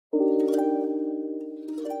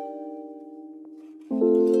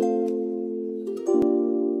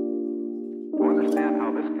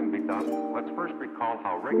let's first recall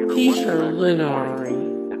how regular Peter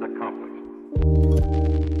Linari, is accomplished.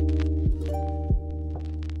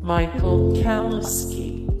 Michael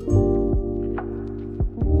Kaliski,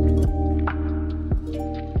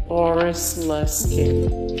 Boris Leskin,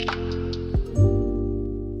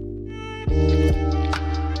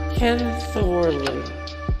 Ken Thorley,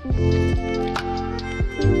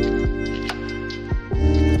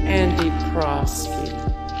 Andy Prosky,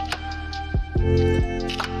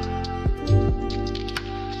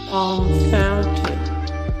 Tom Fountain,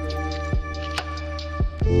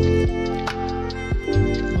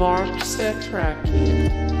 Mark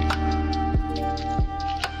Setrakian,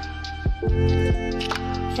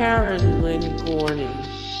 Karen Lynn Gorney,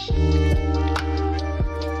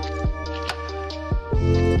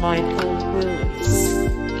 Michael Willis,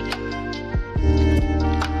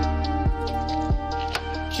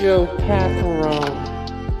 Joe Paparone,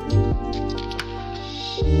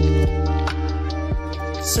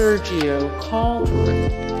 Sergio Calderon,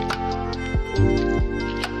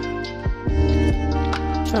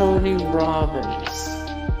 Tony Robbins,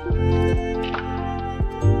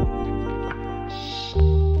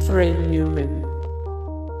 Fred Newman,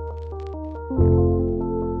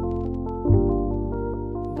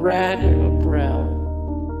 Brad Abrell,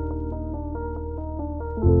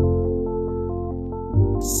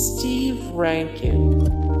 Steve Rankin,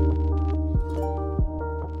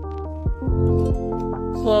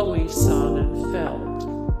 Chloe Sonnenfeld,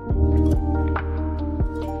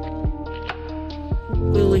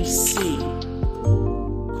 Willie C.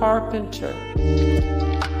 Carpenter,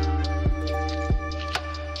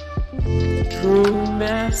 Drew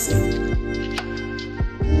Massey,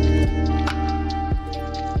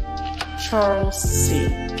 Charles C.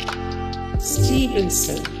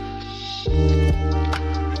 Stevenson,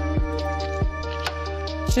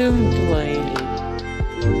 Tim Blaney,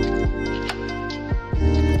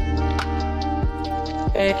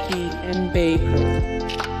 Becky and Baker,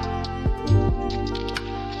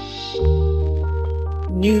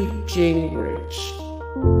 Newt Gingrich,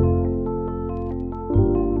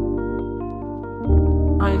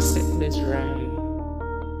 Isaac Mizrahi,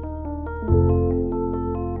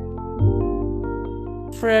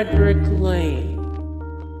 Frederick Lane,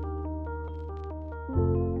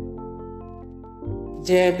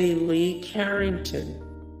 Debbie Lee Carrington,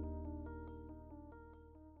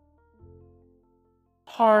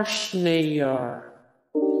 Harsh Nayar,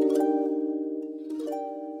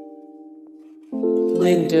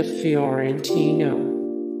 Linda Fiorentino,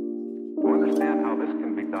 To understand how this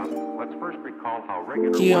can be done, let's first recall how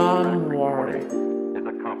regular Dionne recording Warwick, is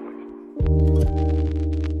accomplished.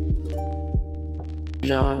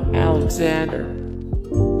 John Alexander,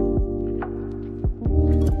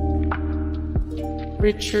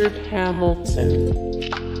 Richard Hamilton,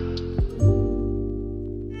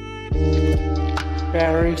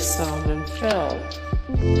 Barry Sonnenfeld,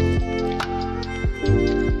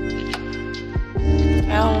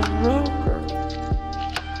 Al Roker,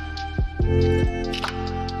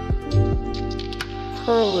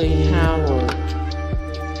 Curly Howard,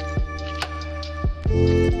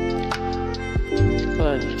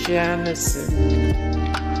 Bud Jamison,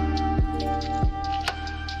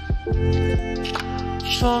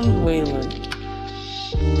 Sean Whalen,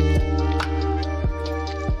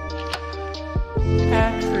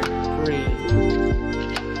 Patrick Green,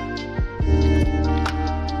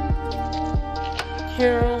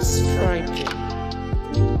 Carol Stryken,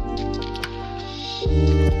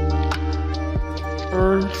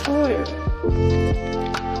 Vern Troyer,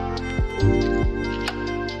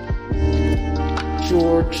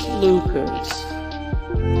 George Lucas,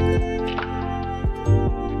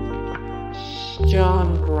 John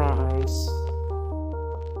Grise,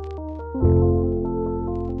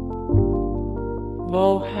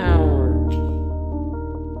 Mo Howard,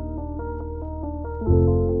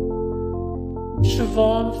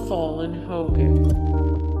 Siobhan Fallon Hogan,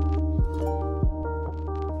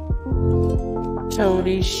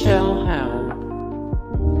 Tony Shellhound,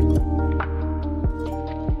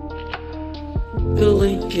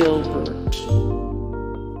 Billy Gilbert,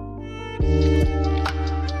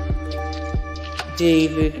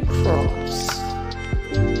 David Cross,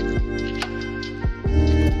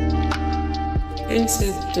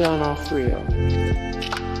 Vincent D'Onofrio,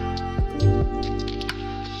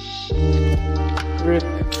 Rip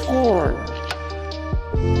Torn,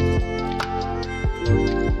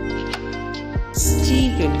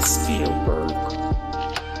 Steven Spielberg,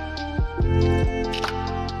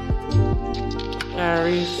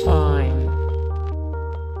 Larry Fine,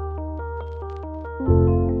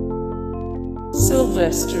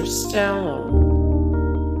 Sylvester Stallone,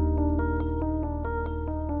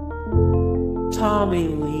 Tommy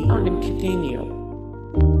Lee and continue.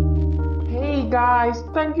 Hey guys,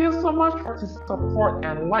 thank you so much for the support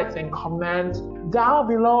and likes and comments down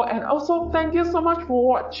below, and also thank you so much for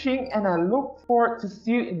watching, and I look forward to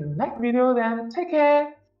see you in the next video. Then take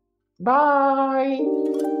care, bye.